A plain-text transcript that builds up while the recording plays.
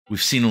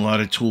We've seen a lot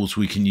of tools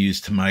we can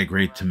use to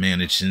migrate to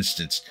managed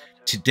instance.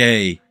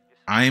 Today,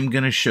 I am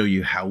going to show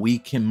you how we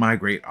can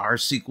migrate our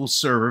SQL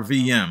Server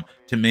VM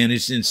to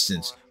managed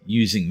instance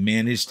using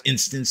managed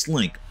instance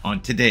link on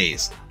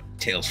today's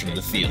Tales from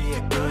the Field.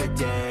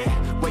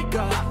 Wake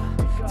up,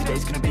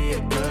 today's gonna be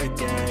a good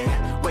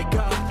day. Wake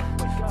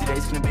up,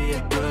 today's gonna be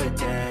a good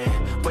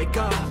day. Wake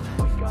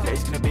up,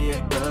 today's gonna be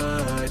a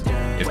good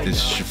day. If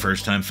this is your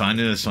first time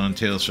finding us on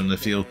Tales from the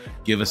Field,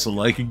 give us a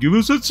like and give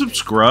us a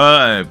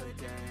subscribe.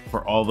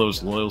 For all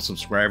those loyal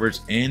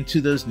subscribers and to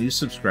those new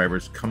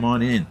subscribers, come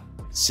on in,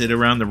 sit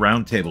around the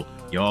round table.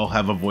 Y'all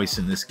have a voice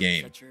in this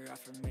game.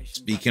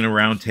 Speaking of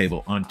round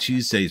table, on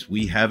Tuesdays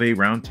we have a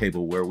round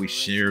table where we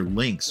share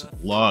links,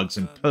 logs,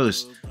 and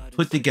posts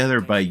put together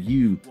by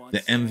you, the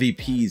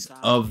MVPs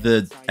of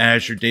the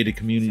Azure data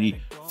community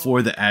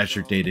for the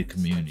Azure data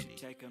community.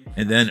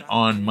 And then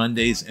on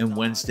Mondays and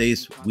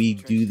Wednesdays, we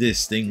do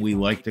this thing we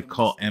like to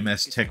call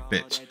MS Tech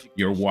Bits.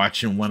 You're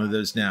watching one of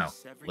those now.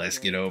 Let's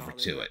get over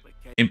to it.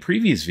 In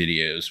previous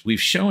videos,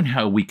 we've shown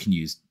how we can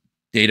use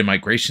data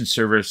migration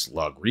service,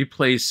 log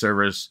replay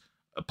service,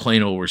 a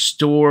plain old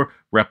restore,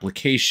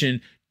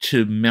 replication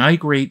to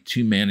migrate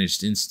to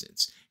managed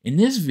instance. In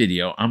this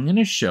video, I'm going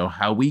to show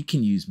how we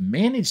can use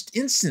managed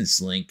instance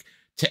link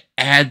to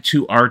add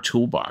to our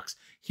toolbox.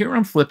 Here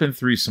I'm flipping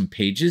through some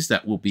pages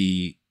that will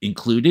be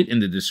included in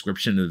the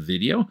description of the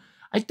video.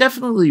 I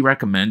definitely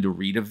recommend a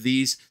read of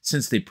these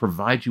since they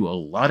provide you a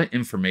lot of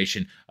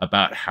information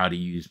about how to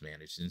use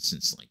managed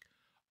instance link.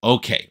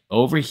 Okay,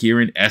 over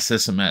here in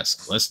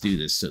SSMS, let's do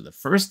this. So the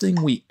first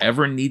thing we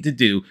ever need to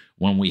do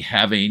when we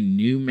have a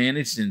new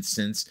managed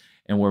instance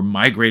and we're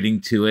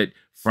migrating to it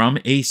from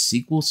a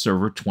SQL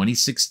Server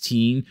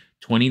 2016,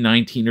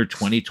 2019, or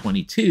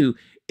 2022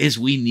 is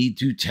we need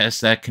to test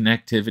that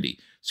connectivity.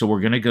 So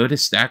we're going to go to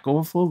Stack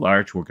Overflow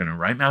Large. We're going to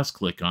right mouse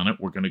click on it.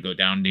 We're going to go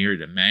down near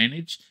to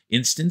Manage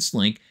Instance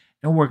Link,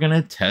 and we're going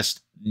to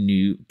test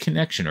new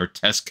connection or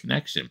test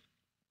connection.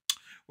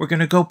 We're going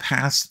to go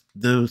past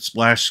the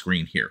splash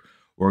screen here.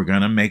 We're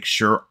going to make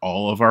sure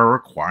all of our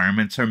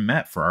requirements are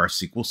met for our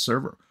SQL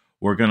Server.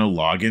 We're going to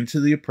log into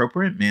the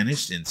appropriate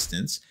managed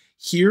instance.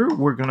 Here,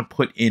 we're going to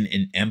put in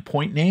an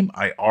endpoint name.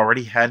 I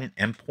already had an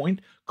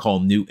endpoint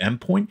called new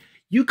endpoint.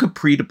 You could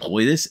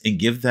pre-deploy this and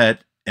give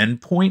that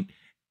endpoint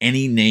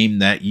any name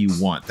that you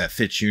want that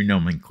fits your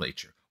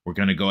nomenclature. We're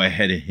going to go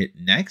ahead and hit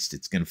next.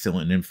 It's going to fill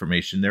in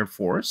information there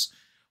for us.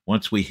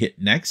 Once we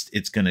hit next,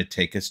 it's going to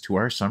take us to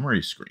our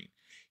summary screen.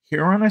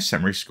 Here on our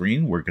summary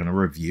screen, we're going to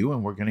review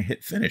and we're going to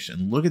hit finish.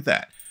 And look at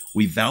that.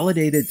 We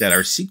validated that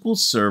our SQL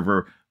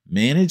Server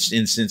managed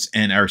instance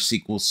and our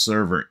SQL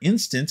Server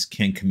instance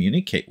can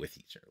communicate with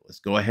each other.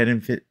 Let's go ahead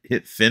and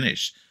hit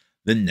finish.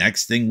 The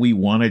next thing we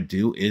want to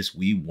do is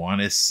we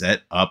want to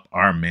set up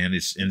our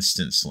managed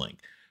instance link.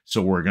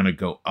 So we're going to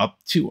go up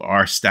to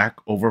our Stack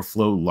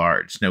Overflow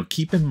Large. Now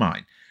keep in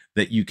mind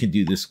that you can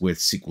do this with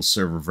SQL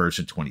Server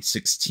version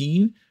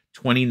 2016,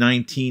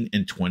 2019,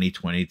 and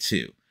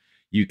 2022.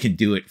 You can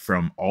do it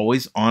from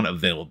always on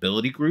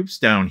availability groups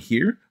down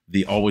here,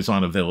 the always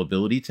on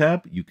availability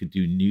tab. You could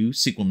do new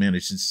SQL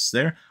managed instances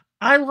there.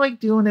 I like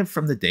doing it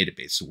from the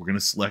database. So we're going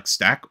to select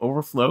Stack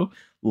Overflow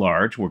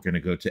Large. We're going to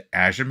go to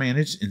Azure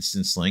Managed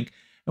Instance Link,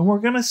 and we're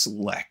going to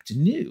select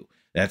new.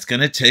 That's going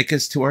to take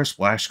us to our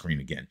splash screen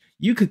again.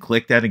 You could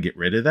click that and get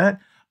rid of that.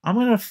 I'm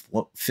going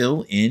to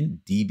fill in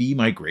DB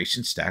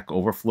Migration Stack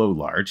Overflow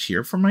Large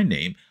here for my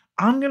name.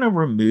 I'm going to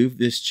remove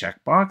this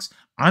checkbox.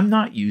 I'm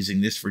not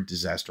using this for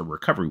disaster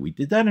recovery. We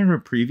did that in a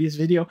previous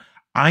video.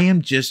 I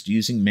am just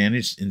using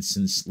managed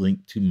instance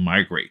link to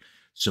migrate.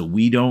 So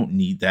we don't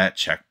need that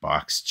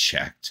checkbox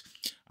checked.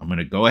 I'm going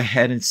to go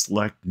ahead and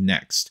select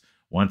next.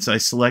 Once I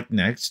select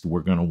next,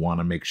 we're going to want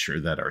to make sure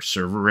that our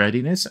server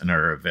readiness and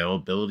our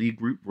availability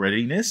group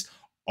readiness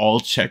all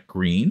check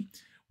green.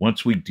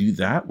 Once we do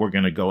that, we're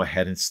going to go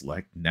ahead and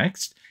select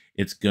next.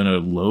 It's going to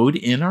load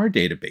in our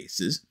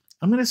databases.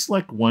 I'm going to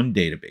select one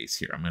database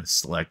here. I'm going to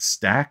select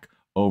Stack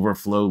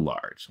Overflow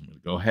Large. I'm going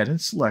to go ahead and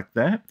select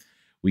that.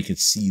 We can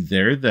see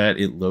there that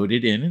it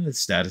loaded in and the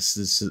status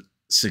is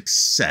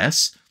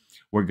success.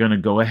 We're going to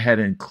go ahead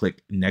and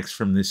click next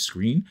from this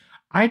screen.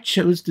 I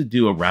chose to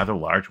do a rather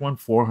large one,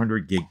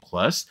 400 gig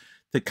plus,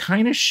 to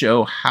kind of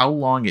show how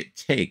long it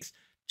takes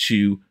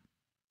to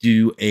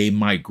do a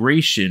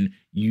migration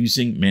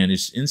using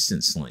managed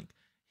instance link.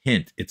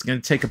 Hint, it's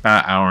going to take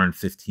about an hour and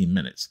 15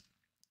 minutes.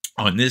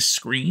 On this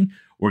screen,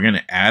 we're going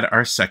to add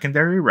our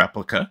secondary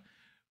replica.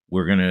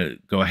 We're going to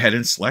go ahead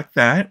and select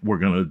that. We're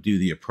going to do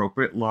the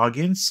appropriate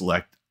login,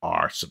 select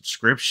our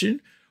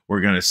subscription.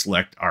 We're going to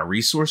select our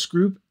resource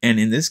group. And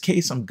in this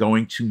case, I'm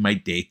going to my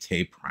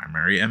Data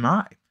primary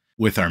MI.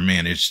 With our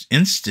managed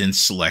instance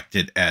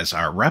selected as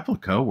our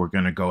replica, we're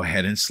going to go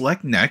ahead and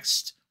select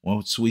next.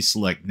 Once we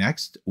select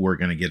next, we're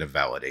going to get a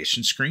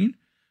validation screen.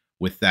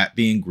 With that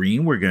being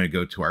green, we're going to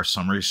go to our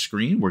summary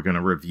screen. We're going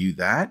to review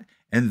that.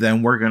 And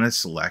then we're going to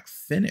select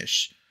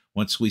finish.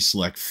 Once we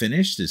select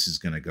finish, this is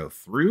going to go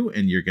through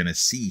and you're going to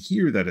see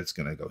here that it's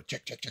going to go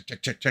check, check, check,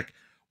 check, check, check.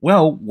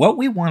 Well, what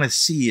we want to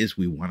see is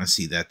we want to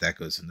see that that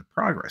goes into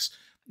progress.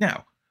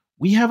 Now,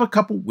 we have a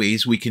couple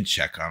ways we can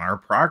check on our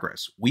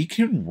progress. We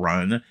can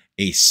run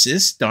a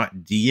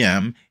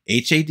sys.dm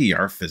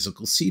HADR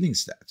physical seating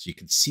stats. You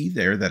can see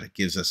there that it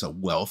gives us a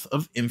wealth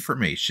of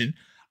information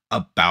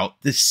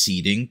about the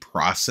seating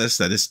process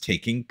that is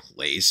taking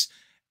place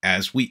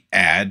as we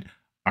add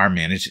our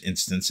managed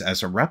instance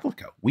as a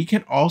replica. We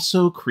can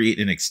also create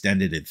an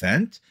extended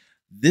event.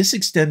 This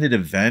extended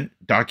event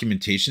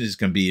documentation is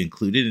going to be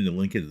included in the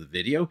link of the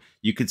video.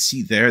 You can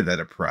see there that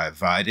it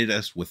provided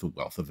us with a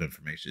wealth of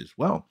information as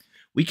well.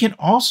 We can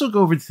also go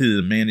over to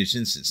the managed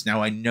instance.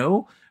 Now, I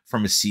know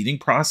from a seating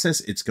process,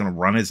 it's going to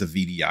run as a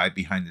VDI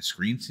behind the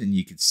screens, and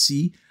you can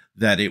see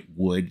that it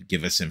would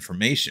give us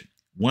information.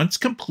 Once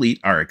complete,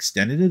 our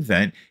extended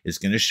event is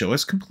going to show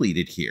us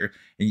completed here.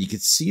 And you can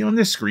see on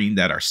the screen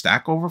that our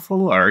Stack Overflow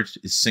Large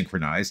is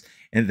synchronized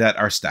and that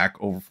our Stack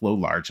Overflow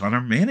Large on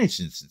our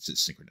managed instance is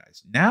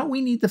synchronized. Now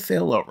we need the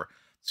failover.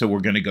 So we're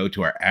going to go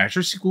to our Azure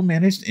SQL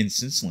Managed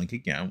Instance link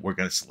again. We're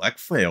going to select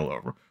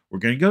failover. We're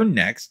going to go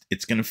next.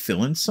 It's going to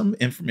fill in some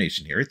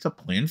information here. It's a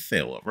planned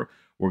failover.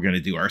 We're going to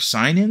do our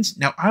sign-ins.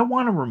 Now I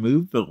want to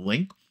remove the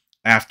link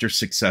after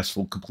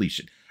successful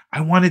completion.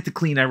 I wanted to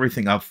clean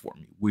everything up for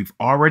me. We've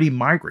already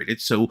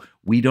migrated, so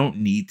we don't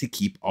need to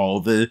keep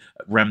all the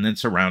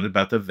remnants around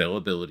about the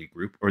availability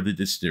group or the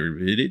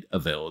distributed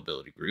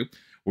availability group.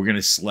 We're going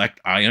to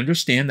select, I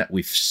understand that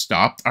we've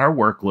stopped our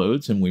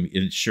workloads and we've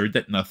ensured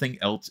that nothing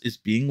else is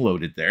being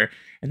loaded there.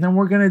 And then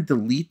we're going to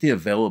delete the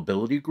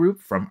availability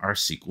group from our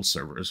SQL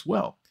Server as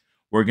well.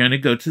 We're going to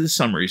go to the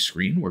summary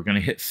screen. We're going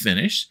to hit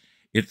finish.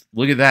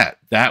 Look at that.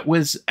 That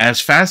was, as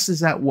fast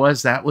as that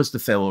was the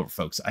failover,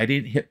 folks. I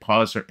didn't hit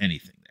pause or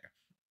anything.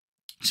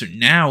 So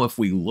now if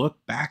we look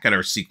back at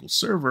our SQL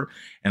Server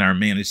and our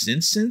managed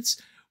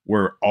instance,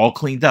 we're all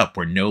cleaned up.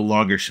 We're no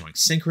longer showing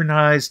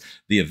synchronized.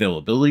 The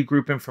availability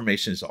group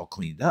information is all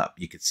cleaned up.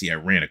 You can see I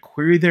ran a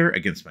query there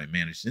against my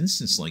managed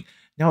instance link.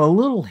 Now, a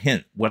little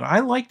hint, what I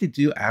like to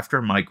do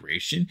after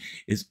migration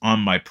is on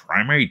my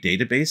primary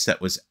database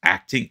that was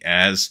acting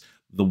as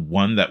the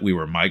one that we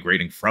were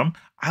migrating from,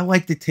 I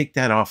like to take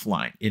that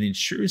offline. It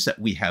ensures that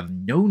we have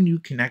no new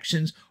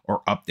connections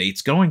or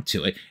updates going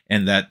to it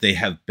and that they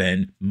have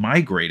been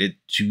migrated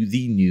to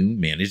the new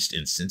managed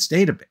instance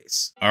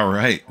database. All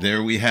right,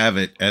 there we have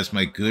it. As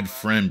my good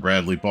friend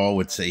Bradley Ball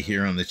would say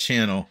here on the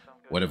channel,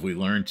 what have we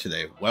learned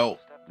today? Well,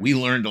 we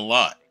learned a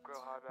lot.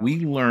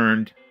 We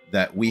learned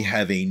that we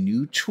have a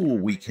new tool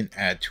we can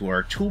add to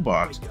our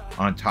toolbox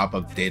on top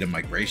of data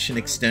migration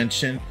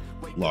extension,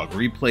 log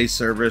replay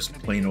service,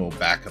 plain old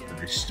backup and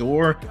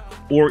restore,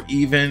 or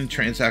even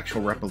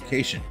transactional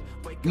replication.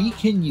 We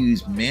can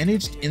use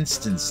managed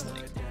instance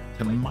link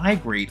to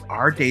migrate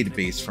our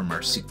database from our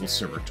SQL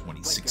Server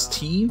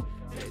 2016,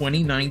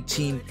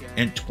 2019,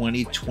 and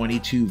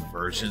 2022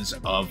 versions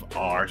of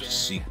our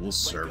SQL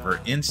Server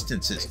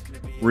instances.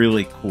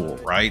 Really cool,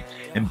 right?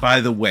 And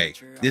by the way,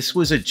 this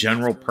was a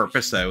general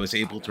purpose that I was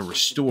able to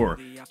restore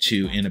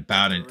to in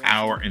about an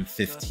hour and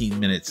 15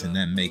 minutes and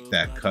then make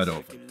that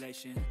cutover.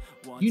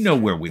 You know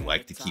where we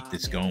like to keep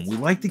this going. We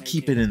like to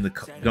keep it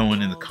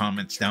going in the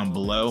comments down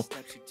below.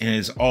 And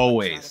as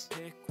always,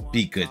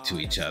 be good to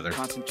each other.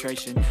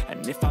 Concentration,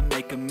 and if I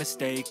make a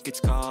mistake,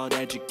 it's called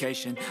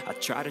education. I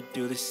try to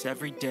do this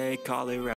every day, call it